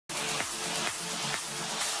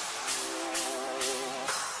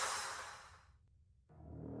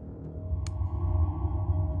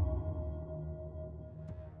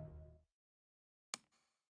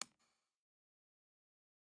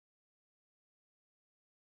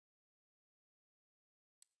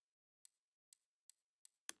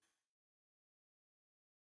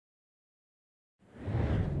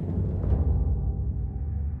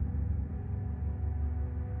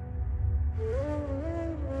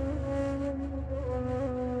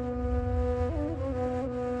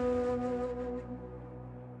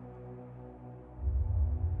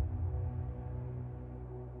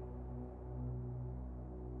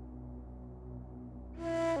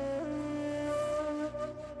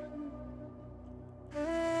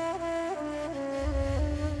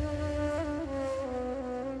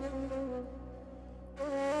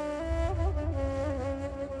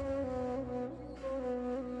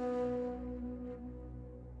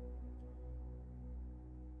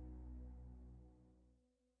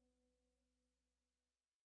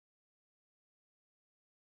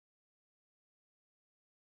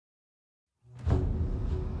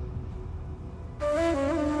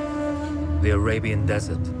The Arabian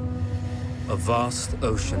Desert. A vast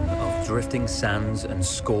ocean of drifting sands and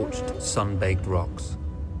scorched, sun-baked rocks.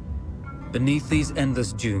 Beneath these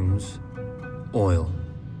endless dunes, oil.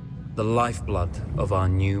 The lifeblood of our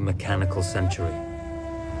new mechanical century.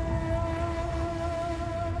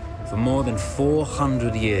 For more than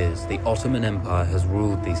 400 years, the Ottoman Empire has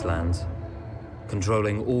ruled these lands,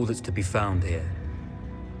 controlling all that's to be found here.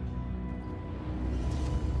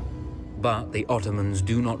 But the Ottomans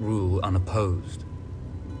do not rule unopposed.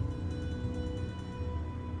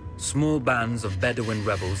 Small bands of Bedouin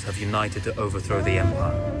rebels have united to overthrow the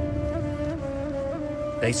empire.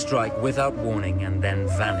 They strike without warning and then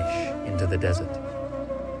vanish into the desert.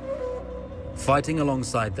 Fighting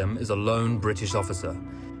alongside them is a lone British officer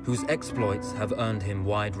whose exploits have earned him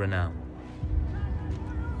wide renown.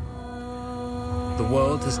 The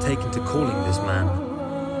world has taken to calling this man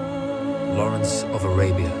Lawrence of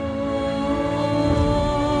Arabia.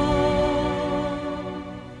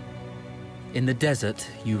 In the desert,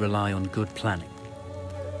 you rely on good planning,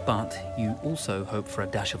 but you also hope for a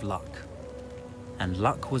dash of luck. And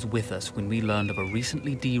luck was with us when we learned of a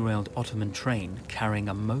recently derailed Ottoman train carrying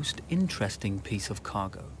a most interesting piece of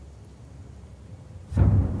cargo.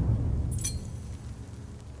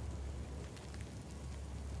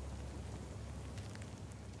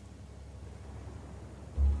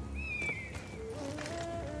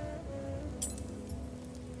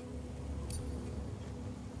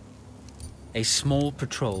 A small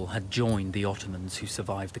patrol had joined the Ottomans who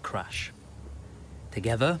survived the crash.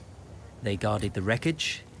 Together, they guarded the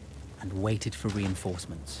wreckage and waited for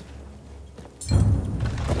reinforcements.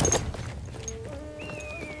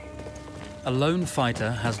 A lone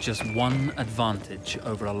fighter has just one advantage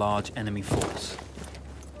over a large enemy force.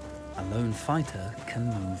 A lone fighter can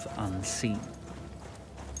move unseen.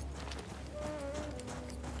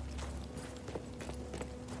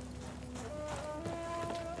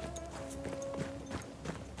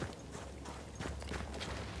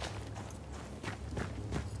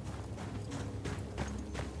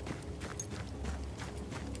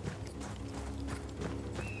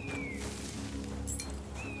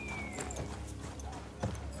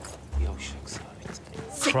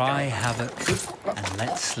 Cry havoc and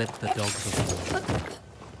let slip the dogs of war.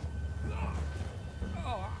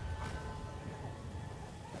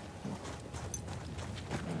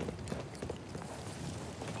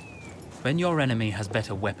 When your enemy has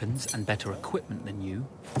better weapons and better equipment than you,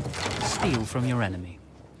 steal from your enemy.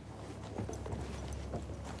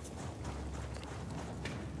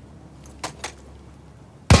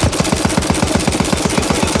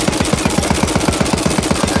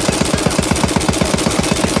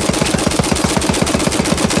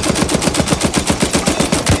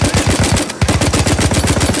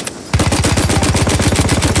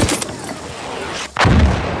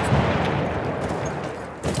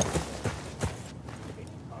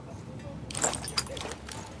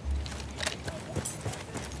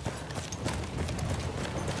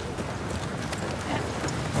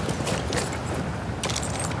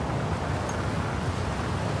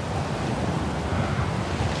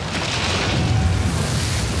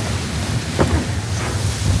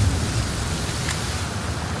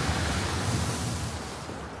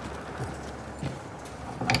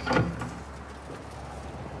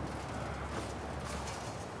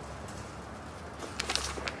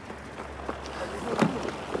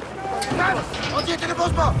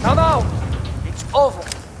 No, it's over.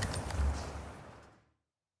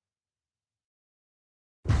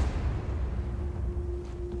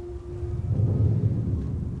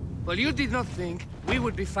 Well, you did not think we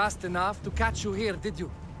would be fast enough to catch you here, did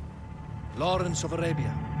you? Lawrence of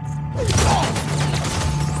Arabia.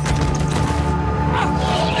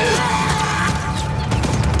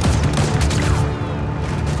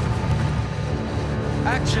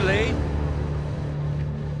 Actually,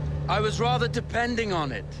 I was rather depending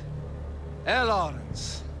on it.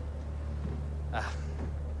 Lawrence.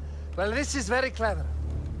 Well, this is very clever.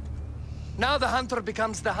 Now the hunter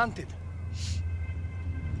becomes the hunted.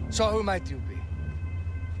 So who might you be?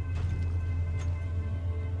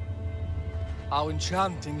 How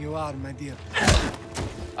enchanting you are, my dear.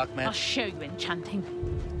 Ahmed. I'll show you enchanting.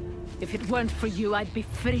 If it weren't for you, I'd be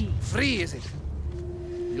free. Free, is it?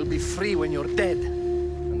 You'll be free when you're dead.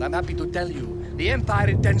 And I'm happy to tell you, the Empire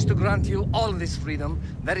intends to grant you all this freedom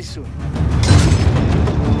very soon.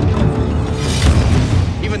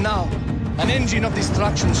 Even now, an engine of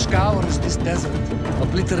destruction scours this desert,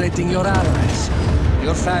 obliterating your allies,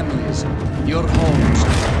 your families, your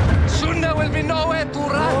homes. Soon there will be nowhere to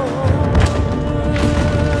run.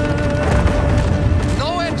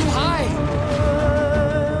 Nowhere to hide.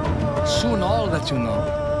 Soon all that you know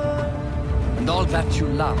and all that you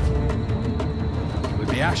love will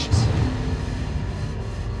be ashes.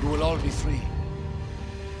 You will all be free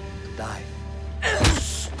to die.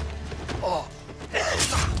 Oh,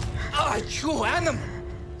 you animal!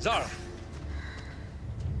 Zara!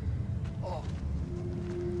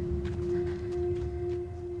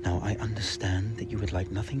 Now, I understand that you would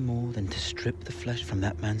like nothing more than to strip the flesh from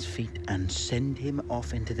that man's feet and send him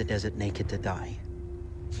off into the desert naked to die.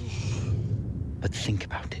 But think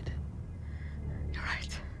about it. You're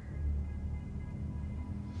right.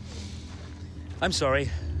 I'm sorry.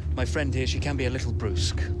 My friend here, she can be a little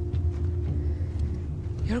brusque.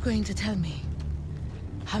 You're going to tell me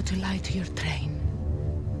how to lie to your train,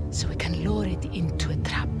 so we can lure it into a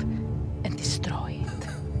trap and destroy it.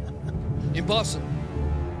 Impossible.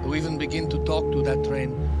 To even begin to talk to that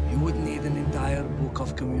train, you would need an entire book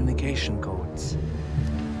of communication codes.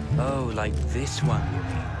 Oh, like this one, you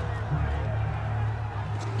mean?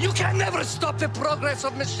 You can never stop the progress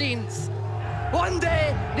of machines! One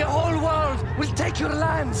day, the whole world will take your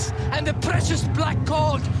lands and the precious black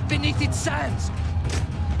gold beneath its sands.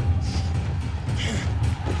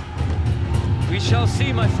 We shall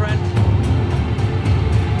see, my friend.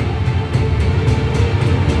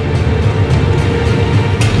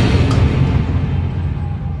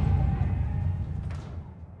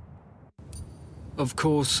 Of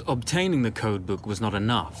course, obtaining the codebook was not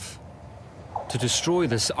enough. To destroy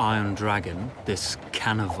this Iron Dragon, this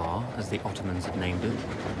Canavar, as the Ottomans had named it,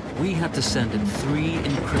 we had to send it 3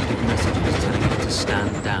 encrypted messages telling it to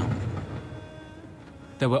stand down.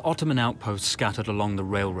 There were Ottoman outposts scattered along the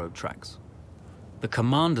railroad tracks. The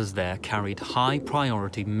commanders there carried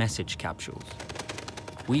high-priority message capsules.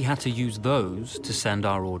 We had to use those to send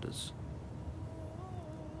our orders.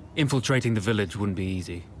 Infiltrating the village wouldn't be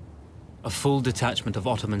easy. A full detachment of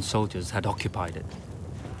Ottoman soldiers had occupied it.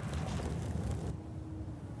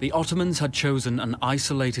 The Ottomans had chosen an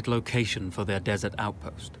isolated location for their desert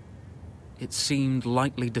outpost. It seemed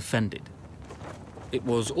lightly defended. It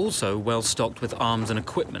was also well stocked with arms and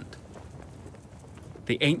equipment.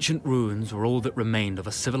 The ancient ruins were all that remained of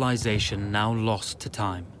a civilization now lost to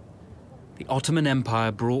time. The Ottoman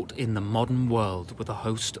Empire brought in the modern world with a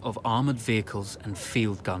host of armored vehicles and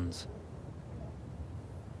field guns.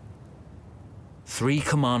 3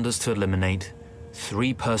 commanders to eliminate,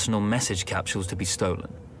 3 personal message capsules to be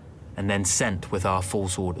stolen, and then sent with our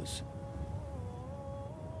false orders.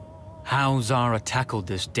 How Zara tackled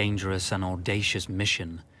this dangerous and audacious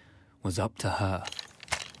mission was up to her.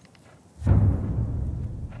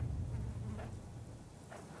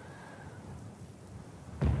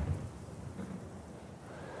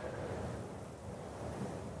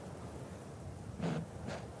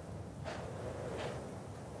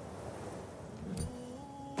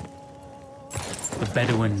 The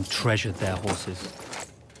Bedouin treasured their horses,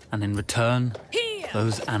 and in return,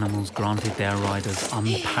 those animals granted their riders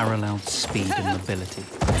unparalleled speed and mobility.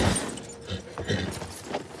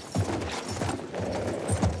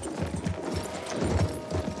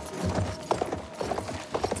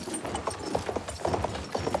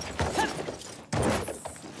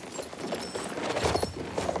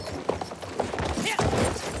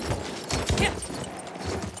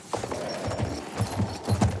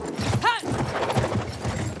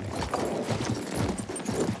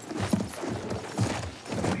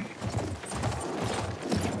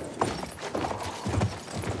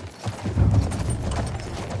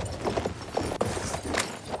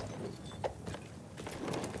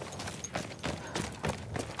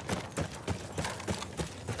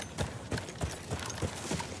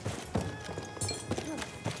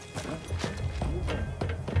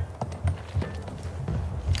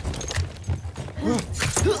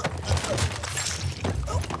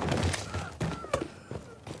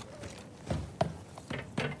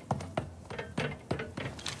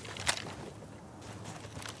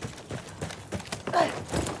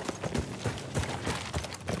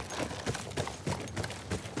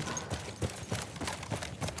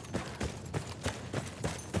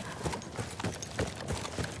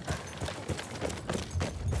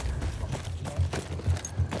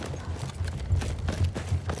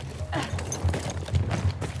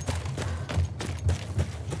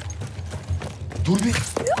 Durbi!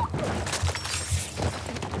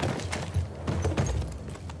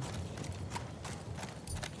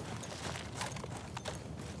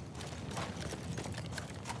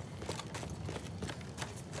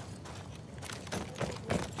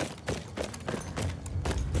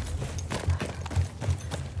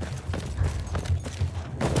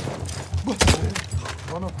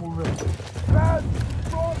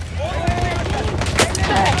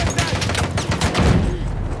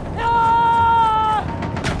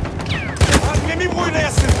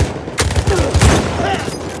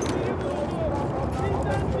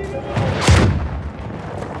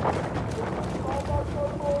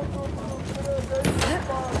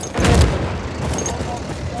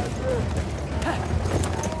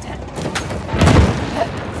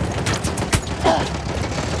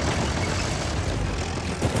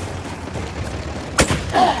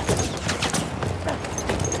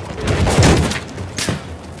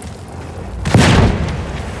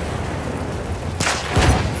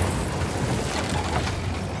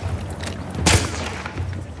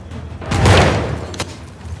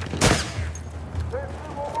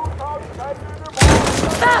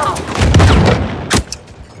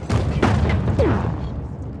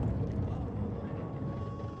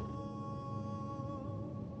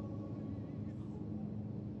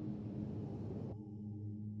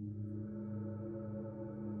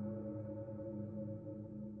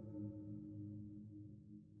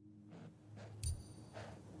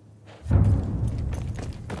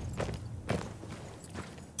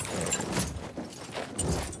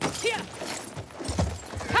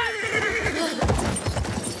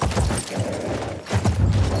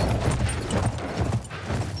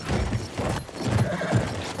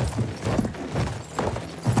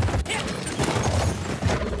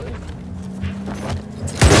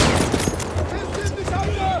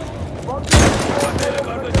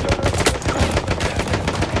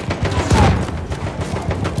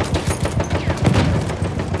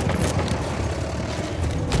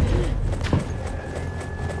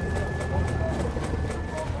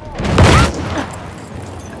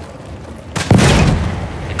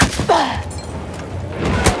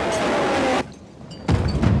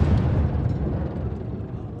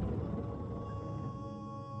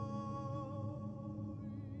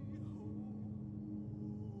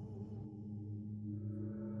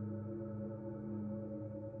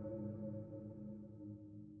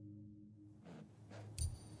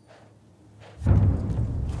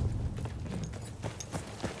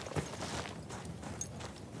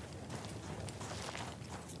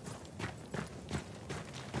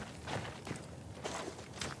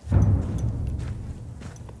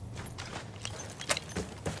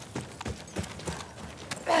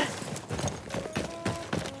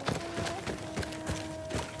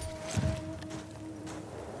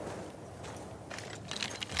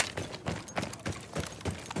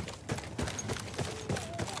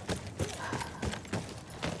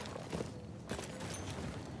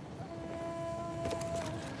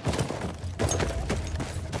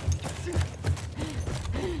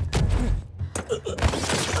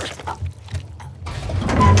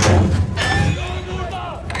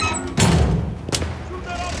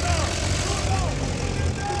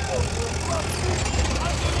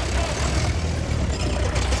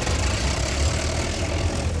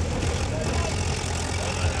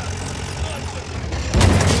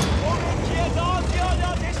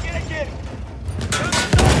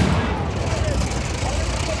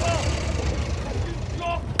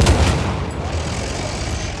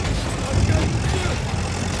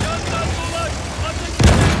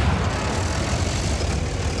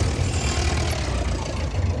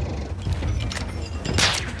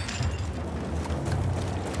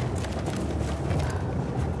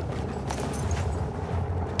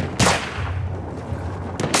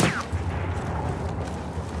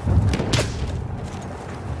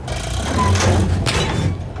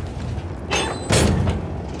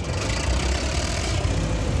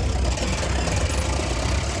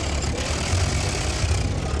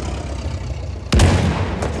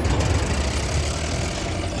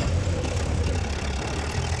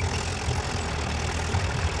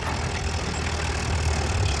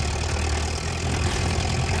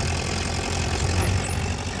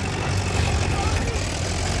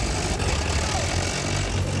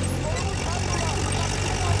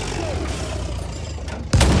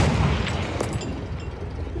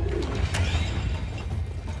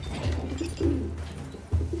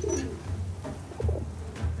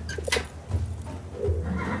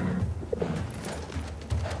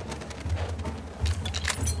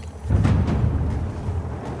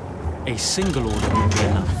 A single order would be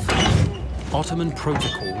enough. Ottoman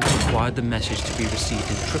protocol required the message to be received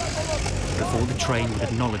in triplicate before the train would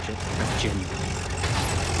acknowledge it as genuine.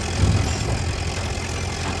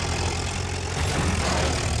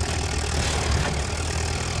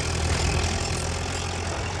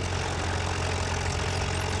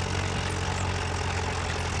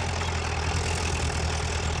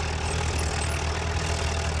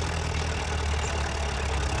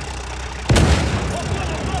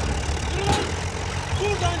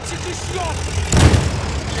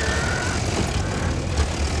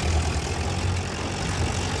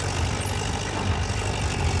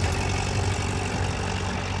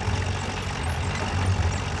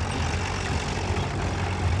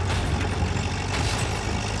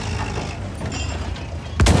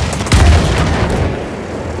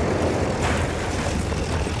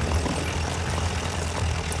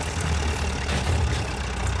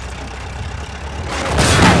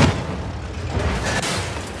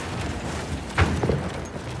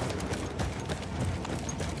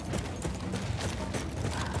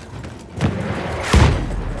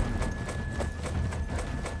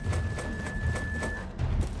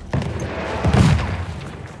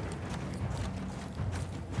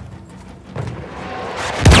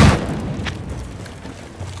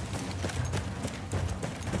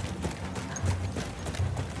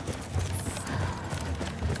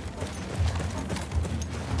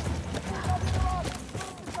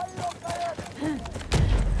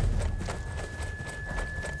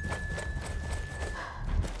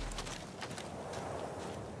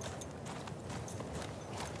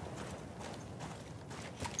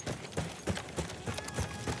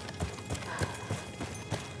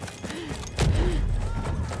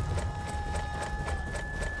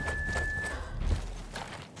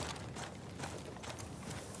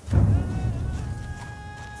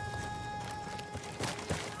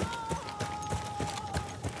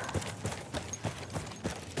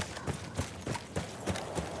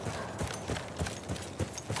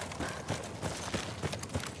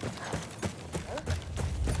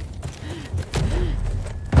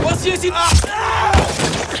 Nasıl yesin?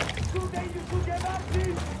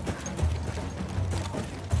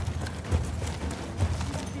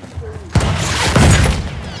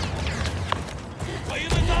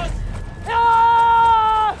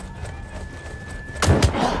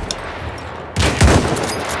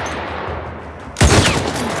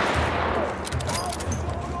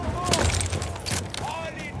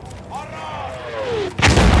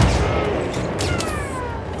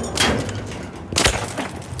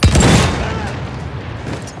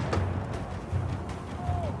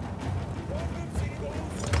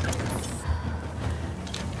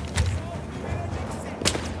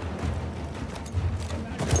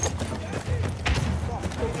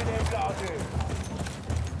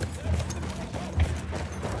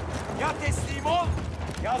 Ya teslim ol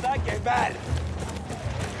ya da geber.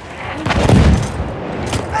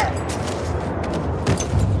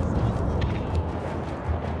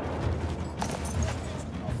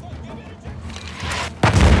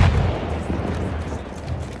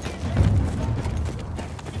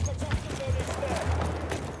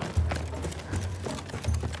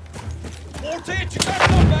 Ortaya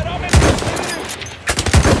çıkartma merhamet gösterin.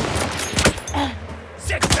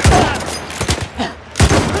 Seksenler.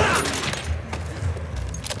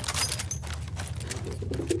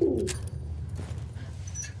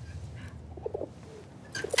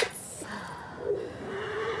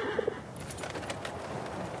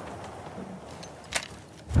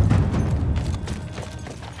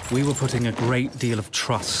 We were putting a great deal of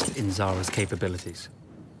trust in Zara's capabilities.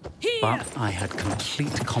 But I had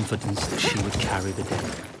complete confidence that she would carry the day.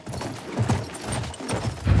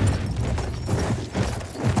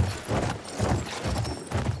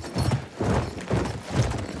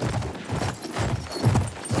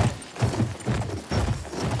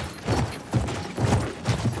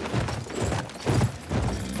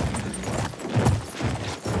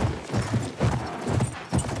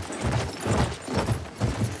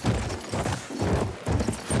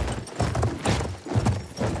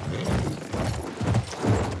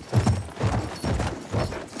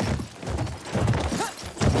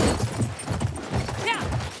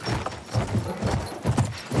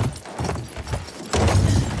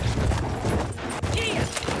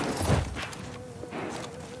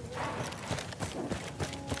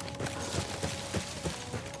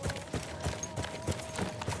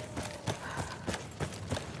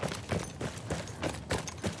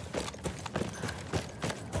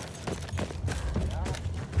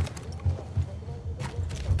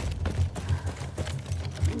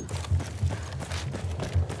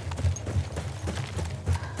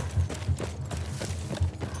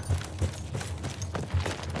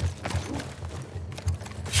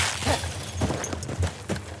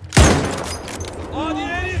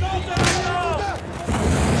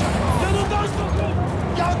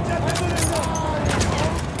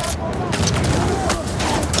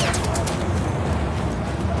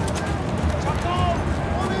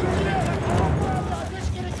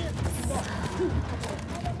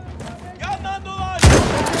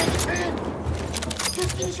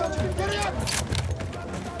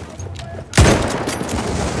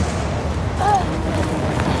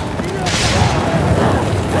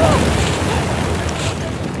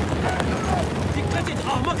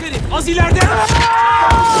 Az ileride!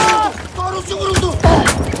 Taarruzcu vuruldu!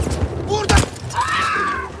 Burada!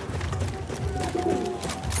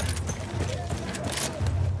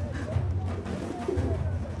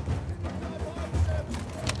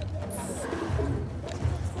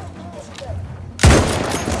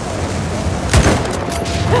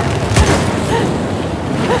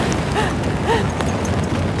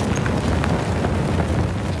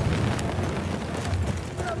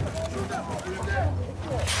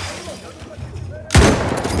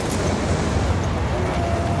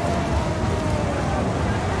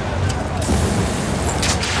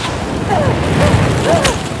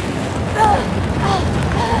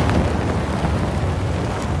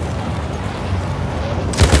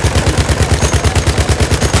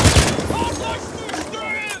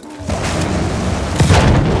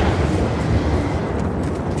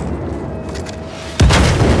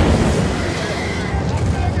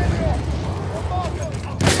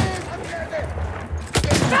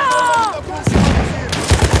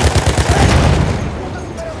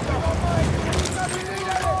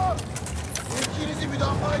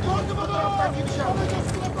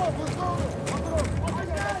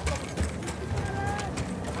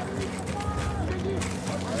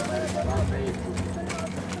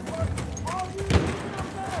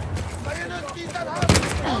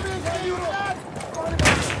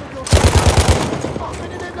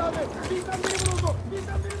 Bizden biri vuruldu!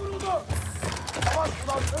 Bizden biri vuruldu! Savaş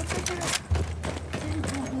ulan!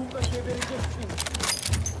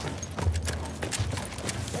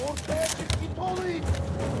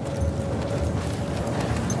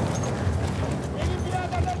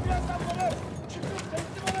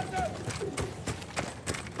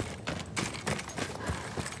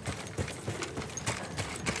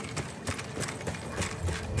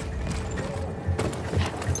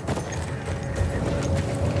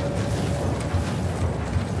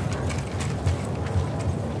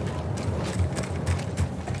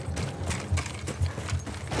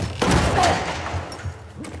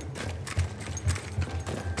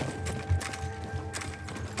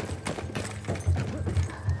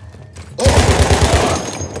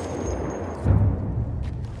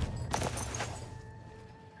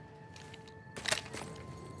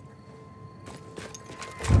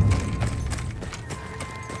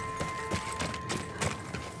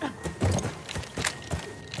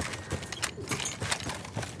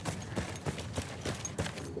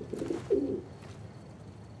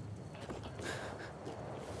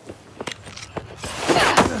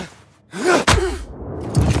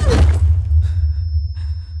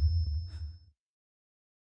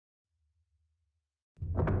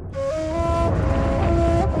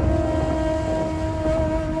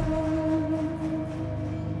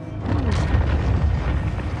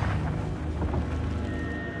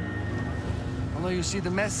 you see,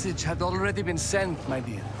 the message had already been sent, my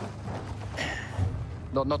dear.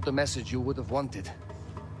 Not the message you would have wanted.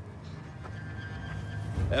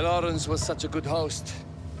 Lawrence was such a good host.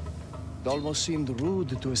 It almost seemed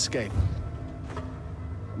rude to escape.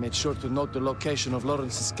 I made sure to note the location of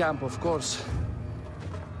Lawrence's camp, of course.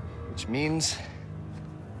 Which means...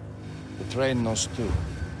 the train knows too.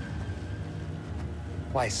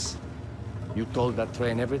 Twice, you told that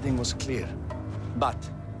train everything was clear. But...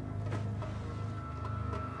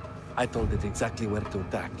 I told it exactly where to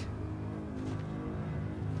attack.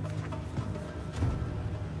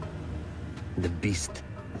 The beast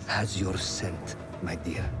has your scent, my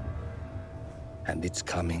dear. And it's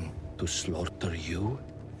coming to slaughter you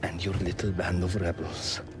and your little band of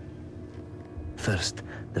rebels. First,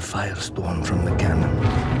 the firestorm from the cannon.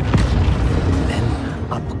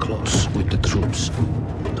 Then, up close with the troops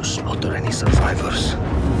to slaughter any survivors.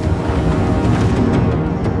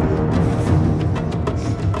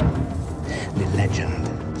 The legend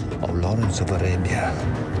of Lawrence of Arabia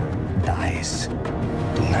dies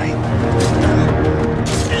tonight.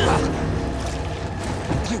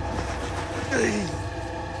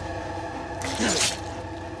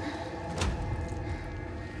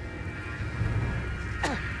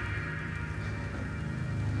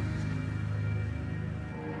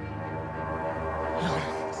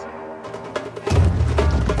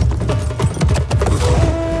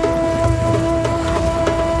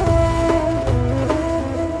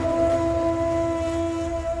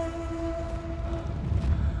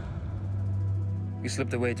 We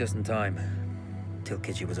slipped away just in time.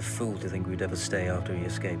 Tilkitchi was a fool to think we'd ever stay after he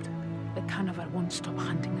escaped. The carnival won't stop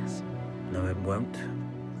hunting us. No, it won't.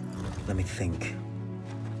 Let me think.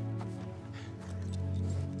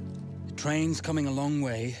 The train's coming a long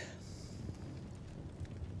way.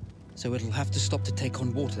 So it'll have to stop to take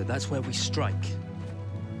on water. That's where we strike.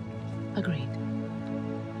 Agreed.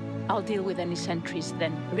 I'll deal with any sentries,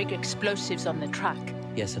 then rig explosives on the track.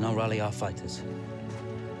 Yes, and I'll rally our fighters.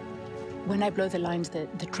 When I blow the lines, the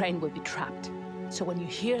train will be trapped. So when you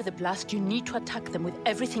hear the blast, you need to attack them with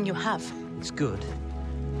everything you have. It's good.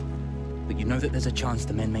 But you know that there's a chance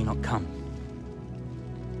the men may not come.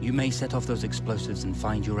 You may set off those explosives and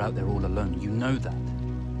find you're out there all alone. You know that.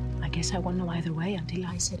 I guess I won't know either way until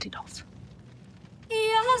I set it off.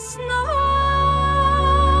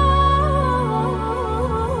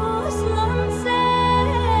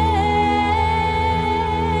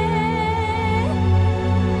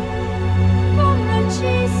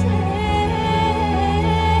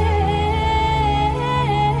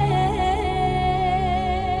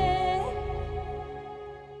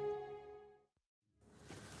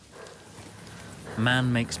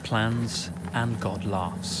 Man makes plans, and God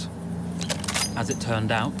laughs. As it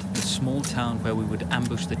turned out, the small town where we would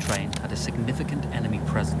ambush the train had a significant enemy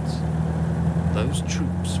presence. Those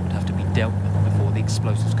troops would have to be dealt with before the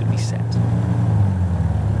explosives could be set.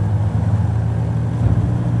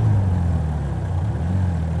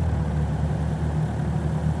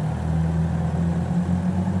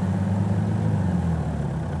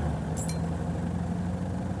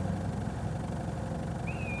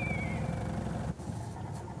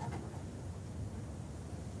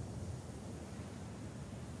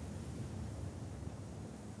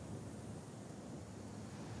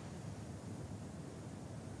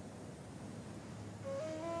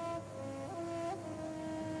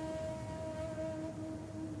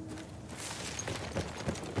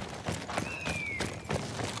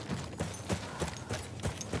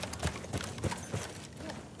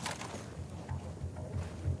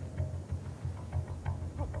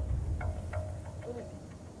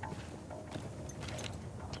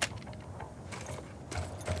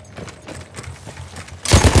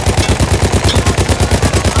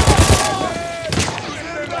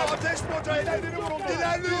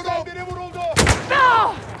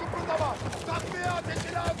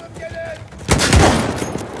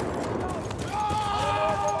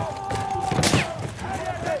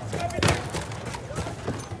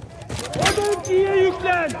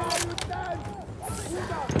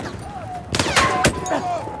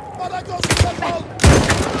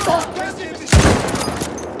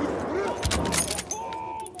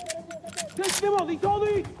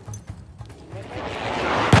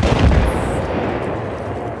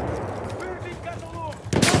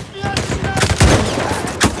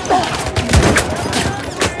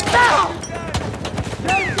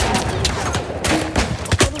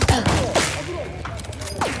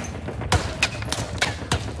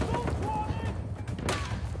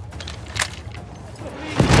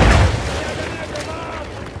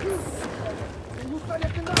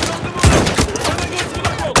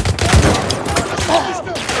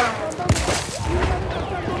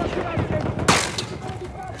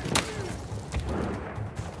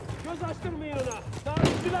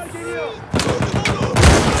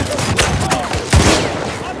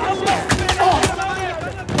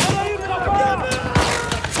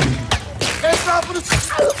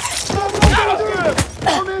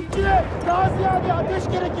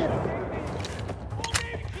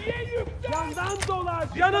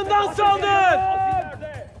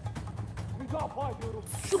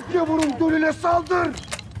 Şu gavurun dölüne saldır!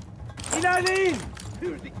 İlerleyin!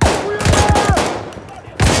 Uyanın!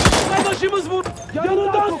 Savaşımız bu!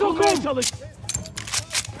 Yanından sokulmaya çalış!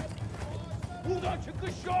 Buradan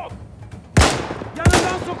çıkış yok!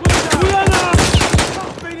 Yanından sokulacağım! Uyanın!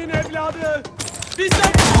 Ah benim evladı!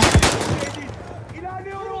 Bizden...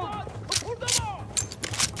 İlerliyorum! Burada mı?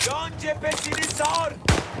 Yan cephesini sar!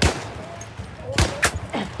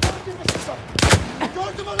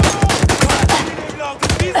 Gördüm onu! Benim evladım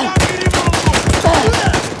bizden biri vuruldu!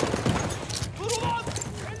 Dur ulan!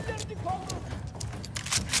 Ellerini kaldır!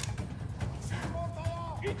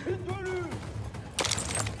 İtin dölü!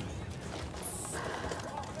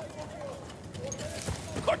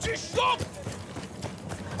 Kaçış yok!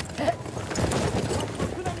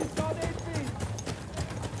 Sakına müsaade etmeyin!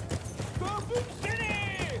 Gördüm seni!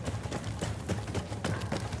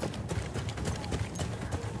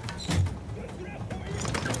 Gözüne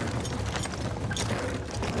koyun!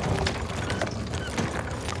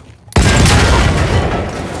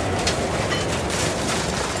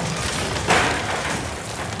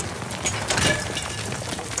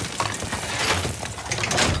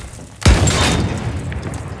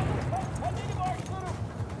 Kendini bağışlarım!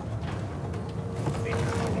 Benim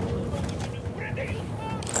gücümüz buraya değil!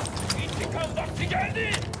 İntikam vakti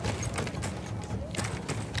geldi!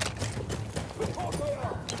 Çık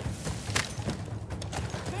ortaya!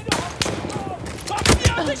 Seni hapsediyorum!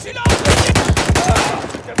 Katliam dışı lazım!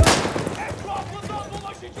 Etrafından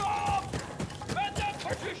dolaşacağım! Benden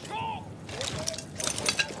kaçış yok!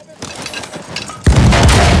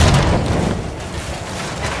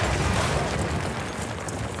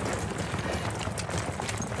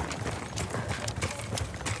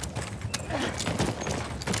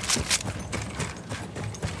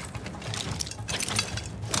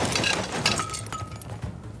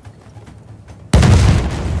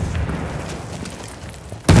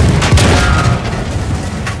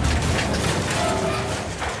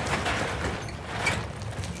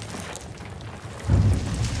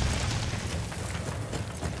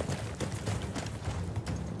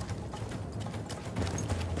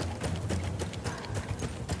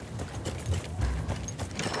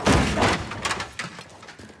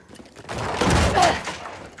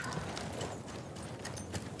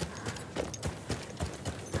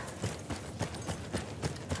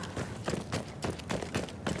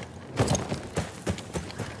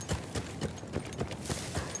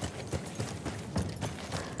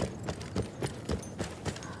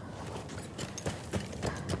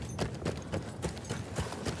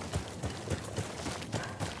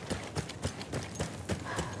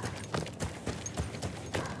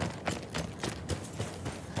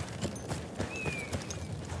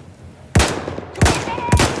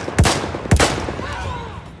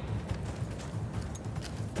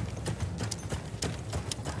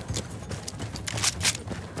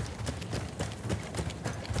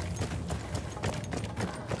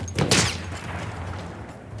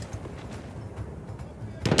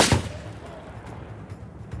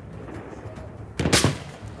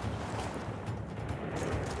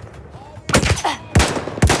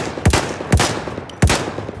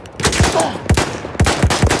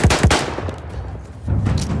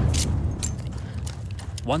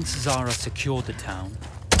 Once Zara secured the town,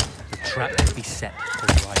 the trap would be set for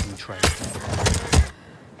the riding trade.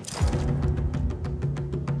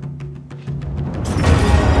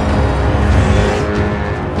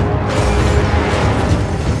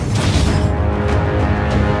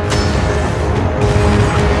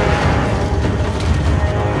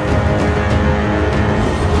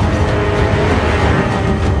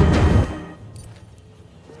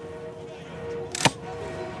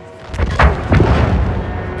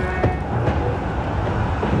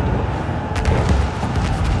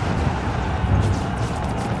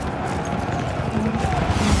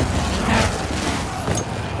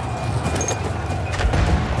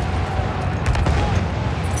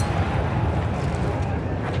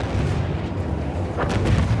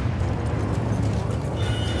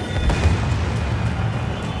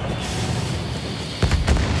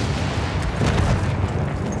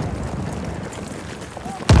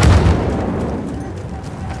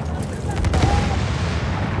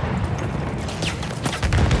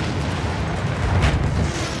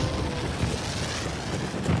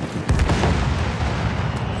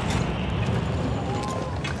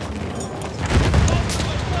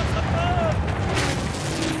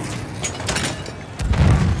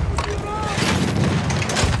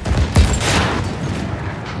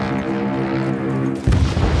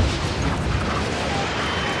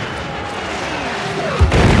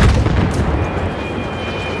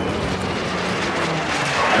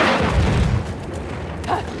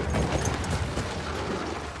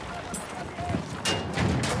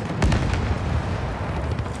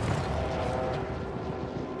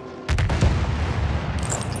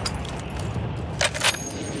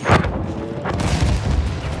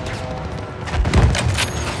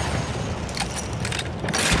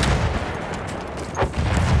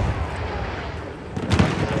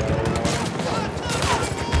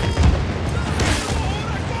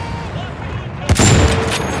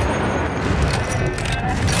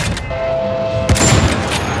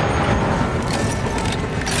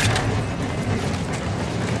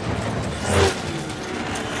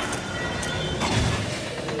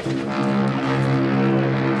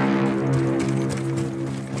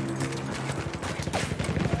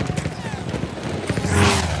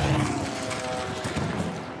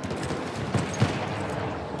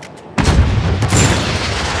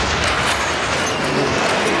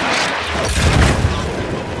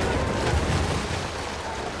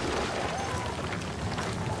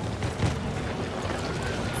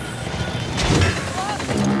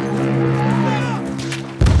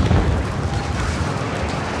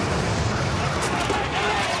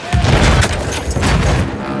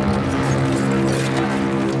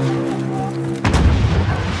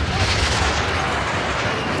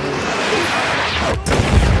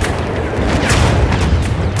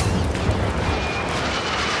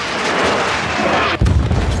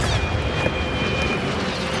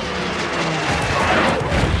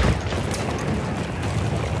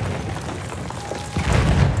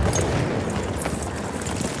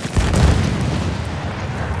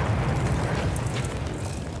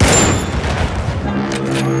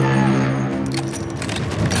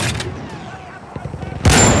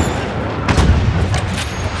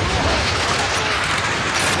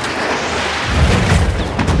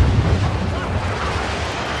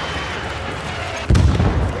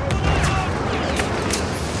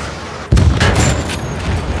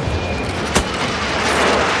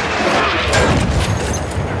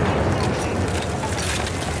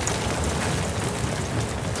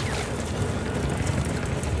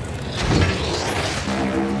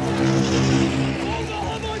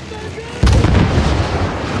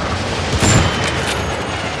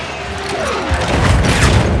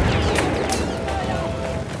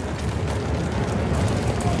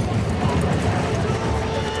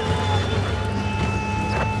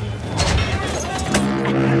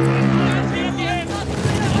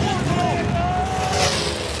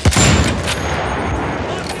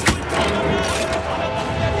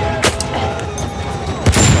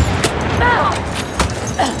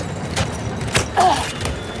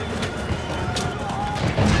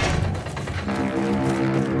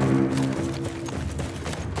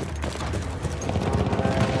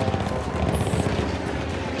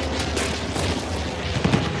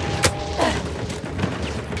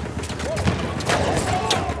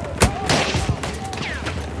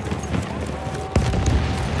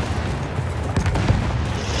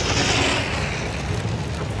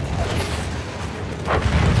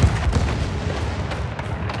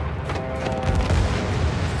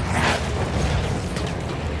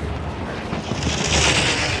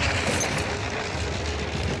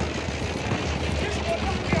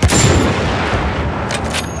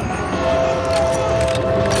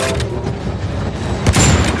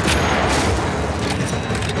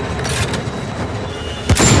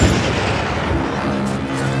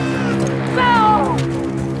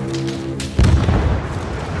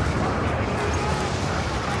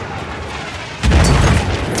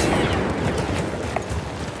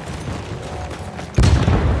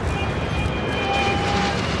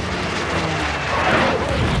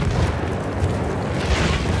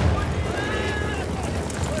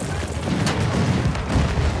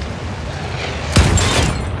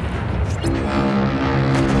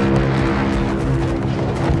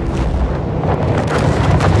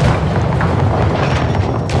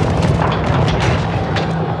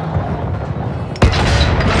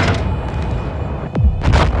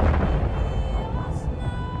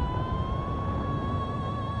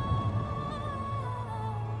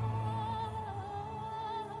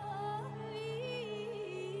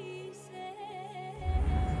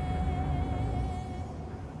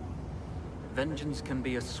 Vengeance can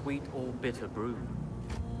be a sweet or bitter brew.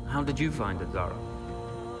 How did you find it, Zara?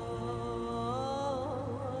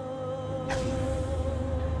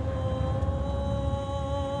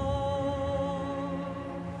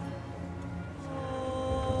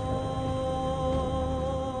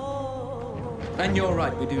 And you're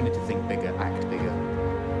right, we do need to think bigger, act bigger.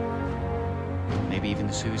 Maybe even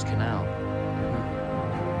the Suez Canal.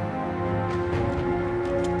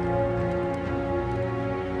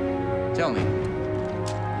 Tell me,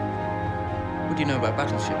 what do you know about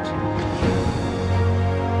battleships?